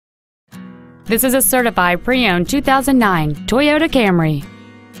This is a certified pre-owned 2009 Toyota Camry.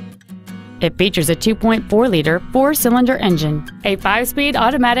 It features a 2.4-liter four-cylinder engine, a 5-speed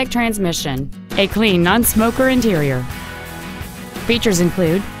automatic transmission, a clean non-smoker interior. Features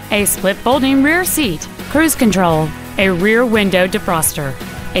include a split folding rear seat, cruise control, a rear window defroster,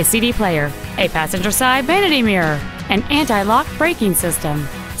 a CD player, a passenger side vanity mirror, an anti-lock braking system,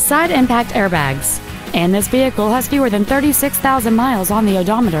 side impact airbags, and this vehicle has fewer than 36,000 miles on the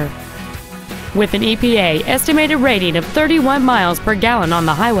odometer. With an EPA estimated rating of 31 miles per gallon on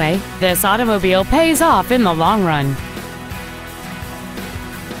the highway, this automobile pays off in the long run.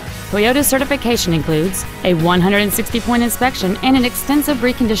 Toyota's certification includes a 160-point inspection and an extensive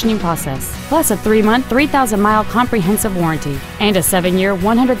reconditioning process, plus a 3-month, 3,000-mile comprehensive warranty and a 7-year,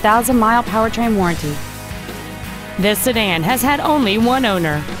 100,000-mile powertrain warranty. This sedan has had only one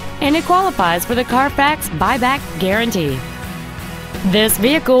owner, and it qualifies for the Carfax buyback guarantee. This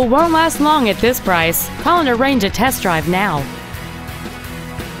vehicle won't last long at this price. Call and arrange a test drive now.